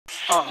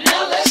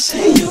Now let's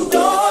say you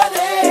want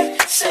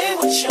it. Say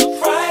what's your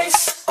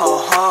price.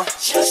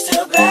 Just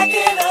to back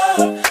it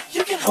up,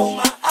 you can hold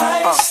my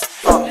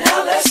ice.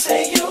 Now let's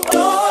say you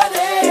want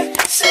it.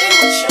 Say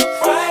what's your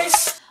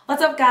price.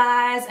 What's up,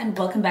 guys, and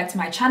welcome back to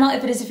my channel.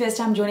 If it is your first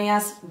time joining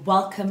us,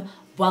 welcome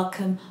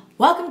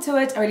to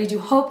it. I really do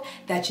hope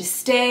that you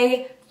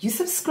stay, you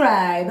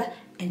subscribe,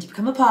 and you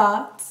become a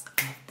part of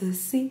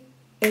the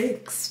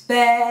ZeeX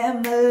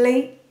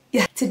family.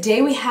 Yeah.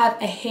 Today we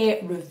have a hair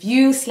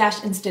review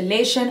 /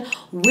 installation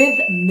with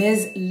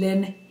Ms.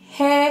 LYNN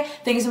hair.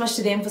 Thank you so much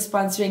to them for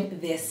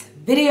sponsoring this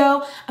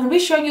video. I'm gonna be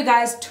showing you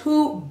guys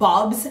two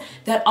bobs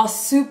that are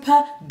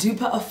super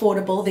duper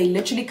affordable. They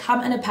literally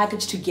come in a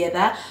package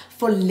together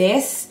for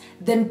less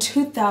than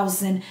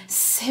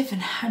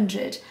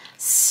 2,700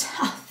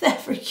 South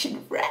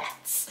African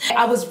rats.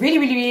 I was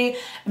really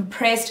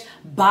impressed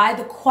by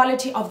the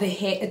quality of the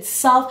hair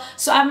itself.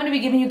 So I'm going to be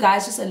giving you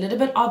guys just a little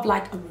bit of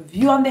like a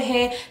review on the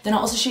hair. Then I'll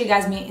also show you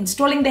guys me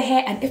installing the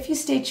hair. And if you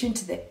stay tuned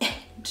to the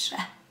end,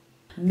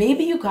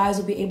 maybe you guys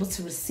will be able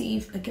to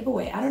receive a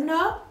giveaway. I don't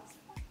know.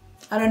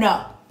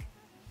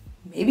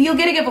 Maybe you'll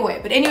get a giveaway.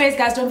 But anyways,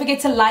 guys, don't forget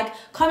to like,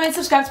 comment,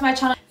 subscribe to my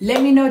channel.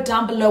 Let me know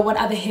down below what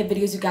other hair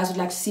videos you guys would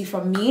like to see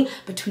from me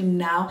between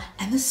now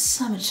and the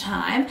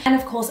summertime. And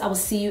of course, I will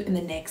see you in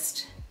the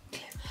next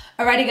clip.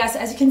 Alrighty, guys, so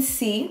as you can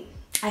see,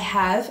 I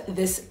have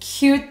this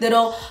cute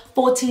little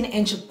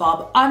 14-inch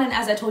bob on, and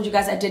as I told you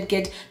guys, I did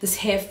get this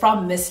hair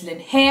from Miss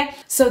LYNN hair.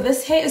 So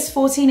this hair is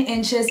 14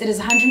 inches, it is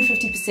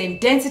 150%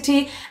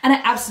 density, and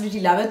I absolutely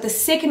love it. The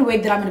second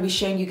wig that I'm going to be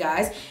showing you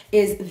guys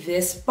is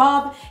this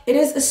bob. It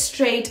is a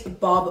straight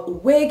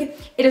bob wig.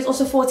 It is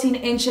also 14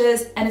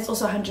 inches, and it's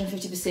also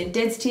 150%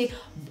 density,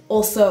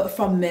 also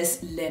from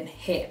Miss LYNN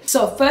hair.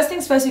 So first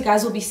things first, you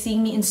guys will be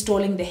seeing me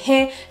installing the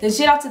hair. Then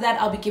straight after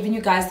that, I'll be giving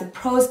you guys the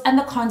pros and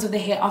the cons of the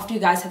hair after you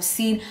guys have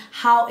seen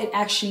how it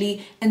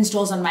actually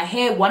installs on my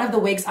hair. One of the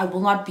wigs I will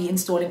not be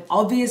installing,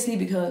 obviously,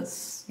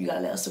 because you got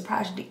a little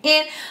surprise at the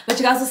end, but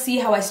you guys will see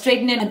how I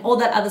straighten it and all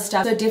that other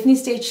stuff. So definitely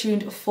stay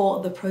tuned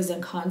for the pros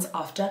and cons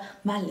after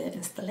my live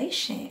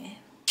installation.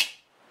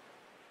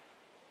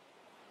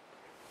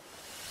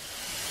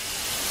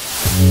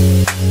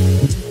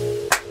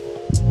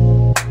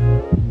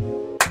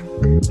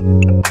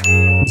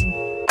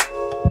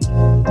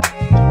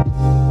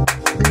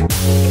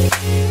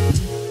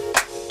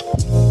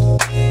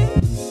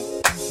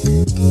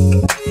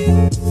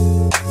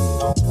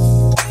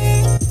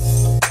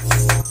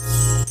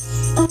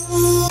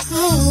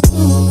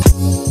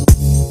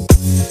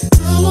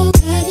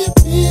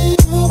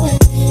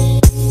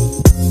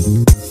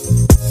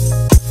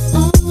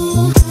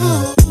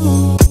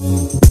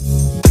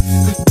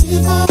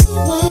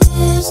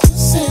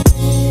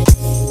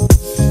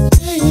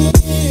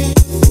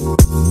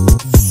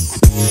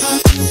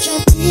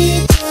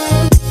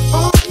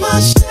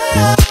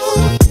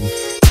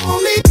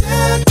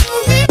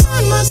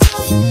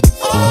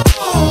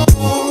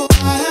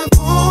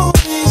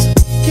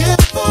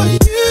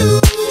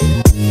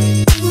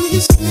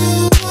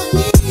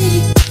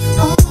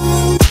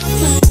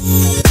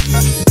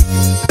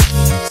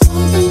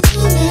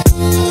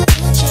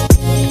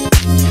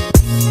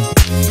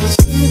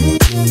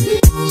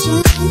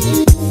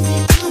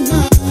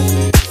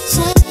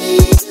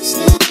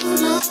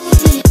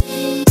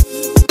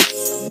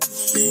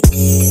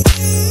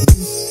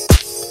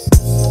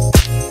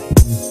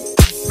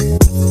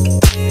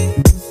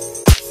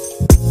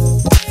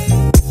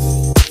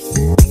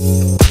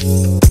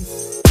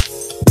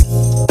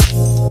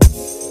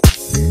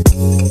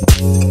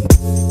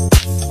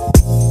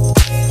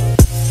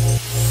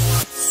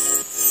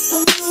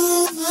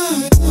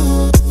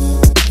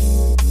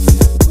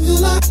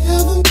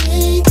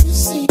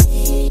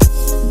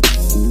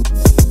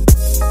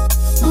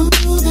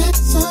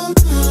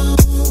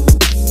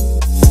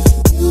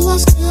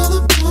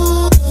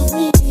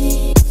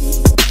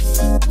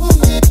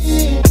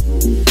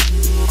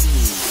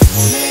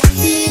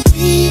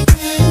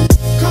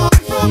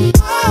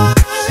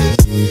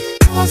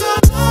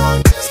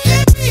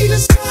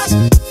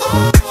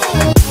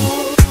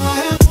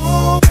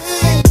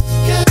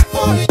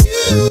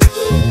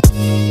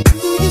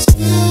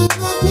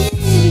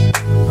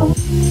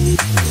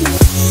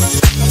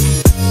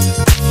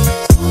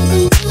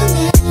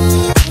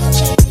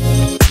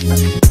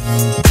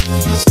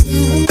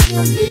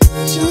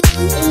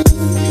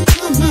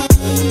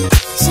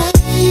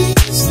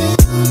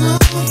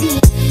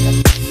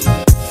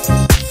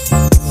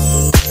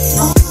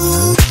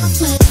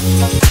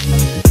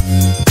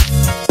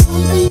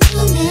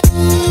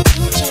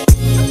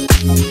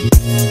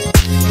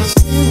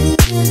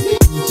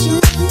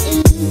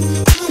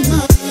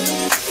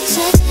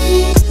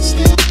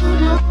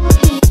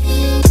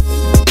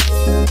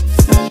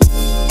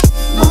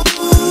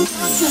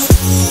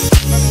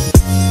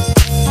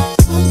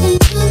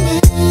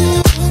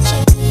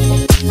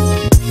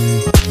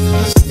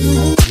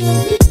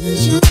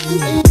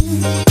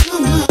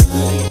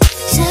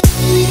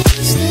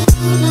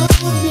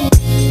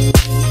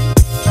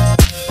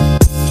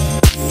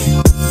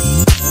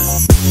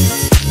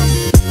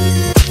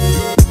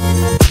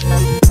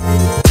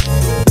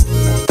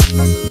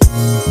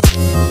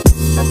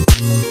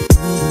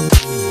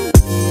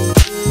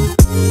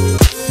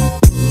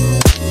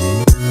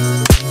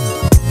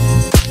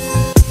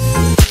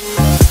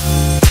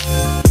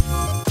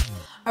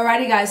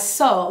 Alrighty guys,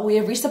 so we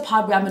have reached the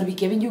part where I'm going to be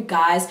giving you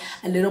guys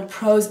a little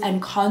pros and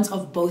cons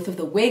of both of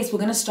the wigs. We're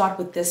going to start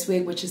with this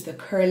wig, which is the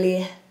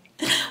curly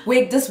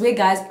wig. This wig,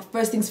 guys,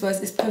 first things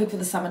first, is perfect for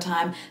the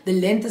summertime. The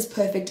length is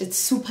perfect. It's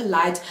super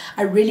light.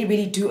 I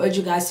really do urge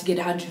you guys to get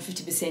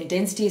 150%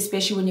 density,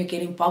 especially when you're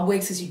getting bob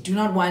wigs, because you do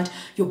not want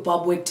your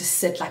bob wig to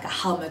sit like a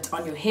helmet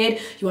on your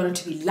head. You want it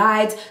to be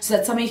light, so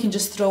that's something you can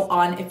just throw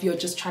on if you're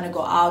just trying to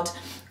go out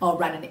or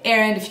run an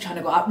errand, if you're trying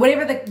to go out,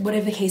 whatever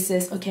the case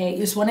is, okay? You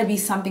just want to be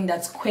something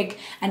that's quick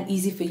and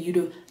easy for you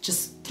to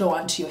just throw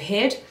onto your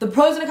head. The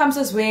pros when it comes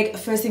to this wig,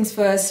 first things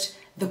first,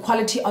 the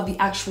quality of the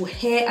actual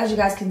hair. As you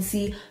guys can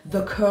see,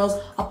 the curls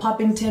are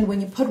popping tin.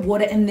 When you put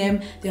water in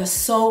them, they are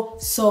so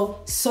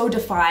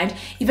defined.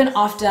 Even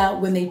after,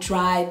 when they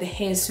dry, the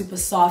hair is super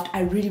soft.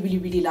 I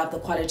really love the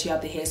quality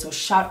of the hair, so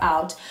shout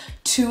out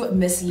to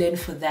Miss Lynn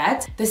for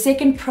that. The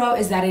second pro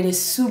is that it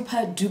is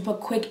super duper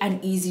quick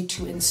and easy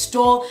to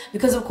install,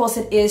 because of course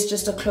it is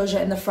just a closure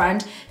in the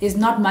front. There's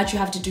not much you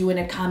have to do when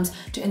it comes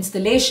to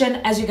installation.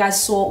 As you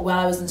guys saw while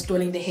I was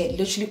installing the hair,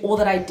 literally all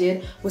that I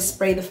did was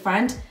spray the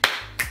front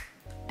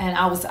and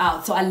I was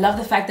out. So I love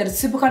the fact that it's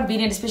super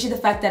convenient, especially the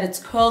fact that it's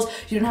curls.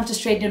 You don't have to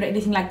straighten it or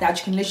anything like that.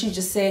 You can literally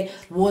just say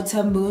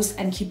water moves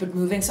and keep it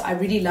moving. So I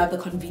really love the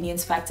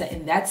convenience factor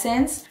in that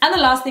sense. And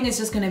the last thing is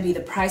just gonna be the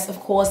price. Of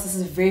course, this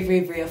is very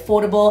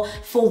affordable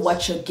for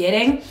what you're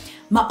getting.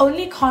 My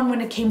only con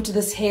when it came to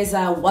this hair is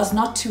I was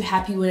not too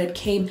happy when it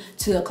came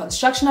to the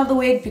construction of the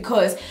wig,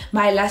 because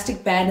my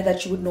elastic band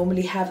that you would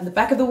normally have in the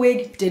back of the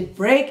wig did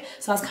break.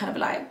 So I was kind of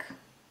like,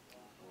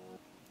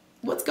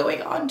 what's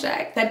going on,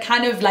 Jack? That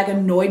kind of like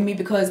annoyed me,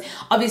 because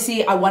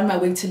obviously I want my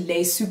wig to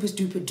lay super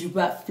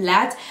duper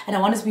flat, and I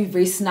want it to be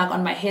very snug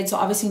on my head. So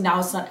obviously now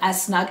it's not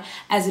as snug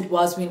as it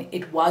was when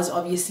it was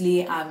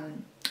obviously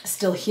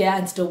still here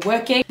and still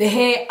working. The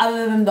hair,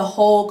 other than the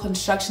whole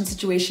construction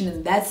situation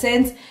in that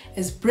sense,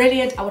 is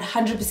brilliant. I would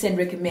 100%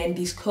 recommend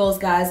these curls,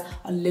 guys,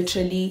 are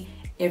literally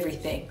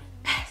everything.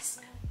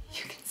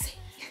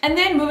 And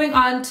then moving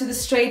on to the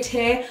straight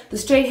hair. The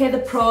straight hair, the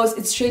pros,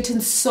 it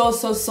straightens so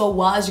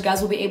well, as you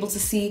guys will be able to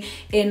see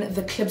in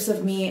the clips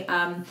of me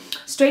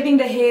straightening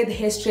the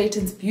hair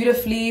straightens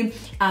beautifully.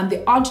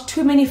 There aren't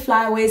too many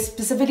flyaways,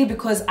 specifically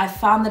because I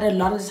found that a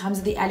lot of the times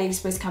at the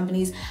AliExpress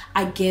companies,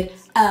 I get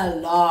a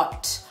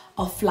lot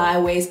of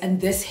flyaways,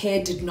 and this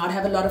hair did not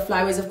have a lot of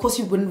flyaways. Of course,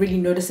 you wouldn't really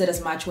notice it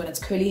as much when it's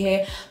curly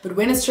hair, but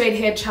when it's straight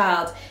hair,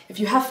 child, if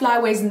you have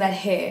flyaways in that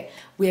hair,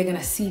 we're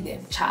gonna see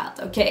them, child,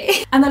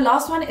 okay? And the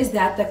last one is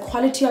that the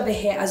quality of the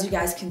hair, as you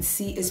guys can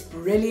see, is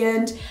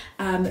brilliant.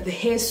 The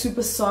hair is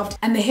super soft,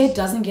 and the hair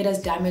doesn't get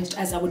as damaged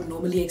as I would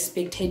normally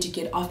expect hair to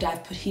get after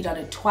I've put heat on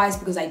it twice,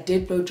 because I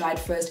did blow dry it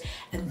first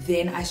and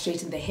then I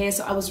straightened the hair.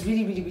 So I was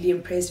really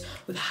impressed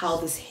with how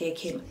this hair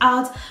came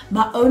out.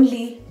 My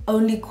only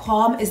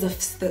qualm is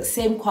the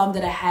same qualm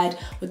that I had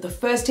with the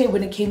first hair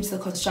when it came to the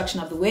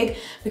construction of the wig.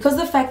 Because of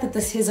the fact that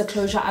this hair is a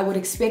closure, I would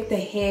expect the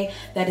hair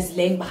that is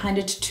laying behind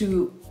it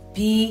to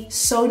be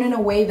sewn in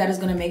a way that is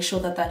going to make sure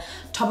that the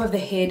top of the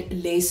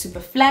head lays super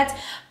flat.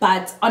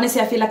 But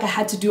honestly, I feel like I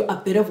had to do a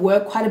bit of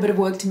work, quite a bit of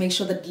work, to make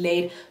sure that it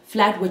laid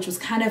flat, which was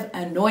kind of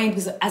annoying,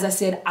 because as I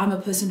said, I'm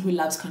a person who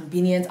loves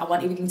convenience. I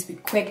want everything to be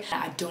quick.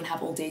 I don't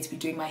have all day to be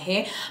doing my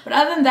hair. But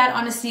other than that,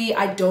 honestly,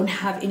 I don't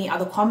have any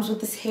other problems with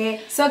this hair.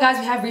 So guys,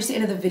 we have reached the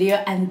end of the video,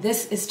 and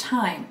this is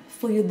time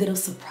for your little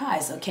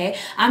surprise, okay?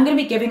 I'm gonna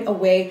be giving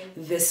away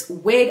this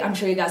wig. I'm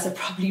sure you guys have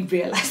probably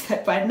realized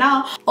that by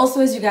now. Also,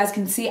 as you guys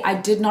can see, I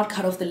did not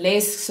cut off the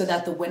lace so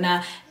that the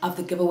winner of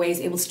the giveaway is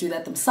able to do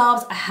that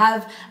themselves. I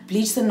have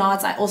bleached the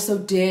knots. I also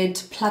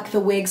did pluck the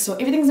wig, so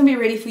everything's gonna be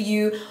ready for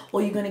you.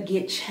 All you're gonna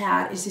get,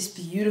 chat, is this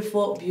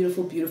beautiful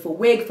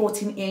wig,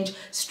 14-inch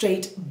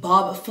straight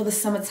bob for the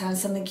summertime,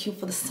 something cute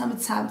for the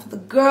summertime for the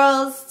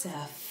girls to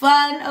have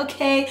fun,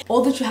 okay?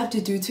 All that you have to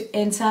do to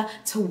enter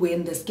to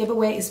win this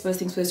giveaway is, first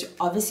things first, you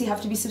obviously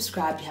have to be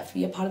subscribed. You have to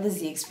be a part of the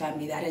ZeeX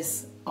family. That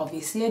is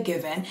obviously a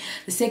given.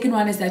 The second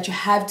one is that you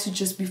have to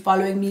just be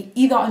following me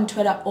either on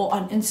Twitter or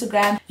on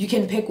Instagram. You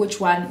can pick which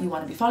one you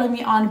want to be following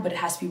me on, but it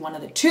has to be one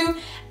of the two.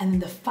 And then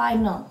the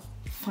final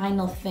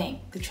thing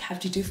that you have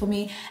to do for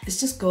me is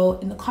just go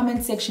in the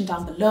comment section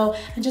down below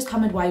and just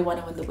comment why you want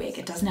to win the wig.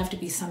 It doesn't have to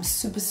be some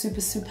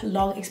super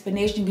long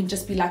explanation. You can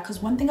just be like,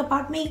 because one thing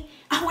about me,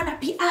 I want to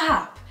be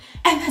up.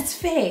 And that's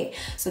fair.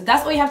 So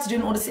that's all you have to do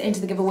in order to enter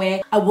the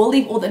giveaway. I will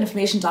leave all the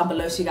information down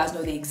below so you guys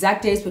know the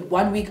exact dates, but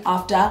 1 week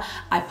after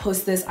I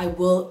post this, I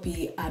will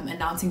be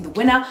announcing the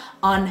winner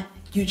on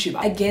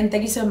YouTube. Again,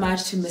 thank you so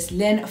much to Miss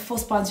Lynn for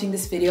sponsoring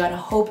this video, and I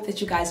hope that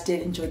you guys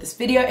did enjoy this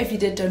video. If you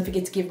did, don't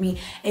forget to give me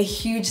a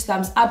huge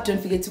thumbs up. Don't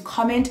forget to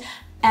comment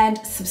and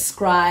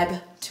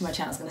subscribe to my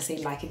channel. I was gonna say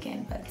like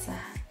again, but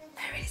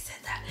I already said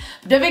that.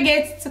 But don't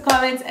forget to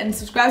comment and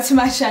subscribe to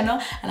my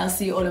channel, and I'll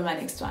see you all in my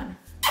next one.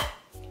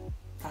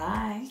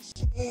 Bye.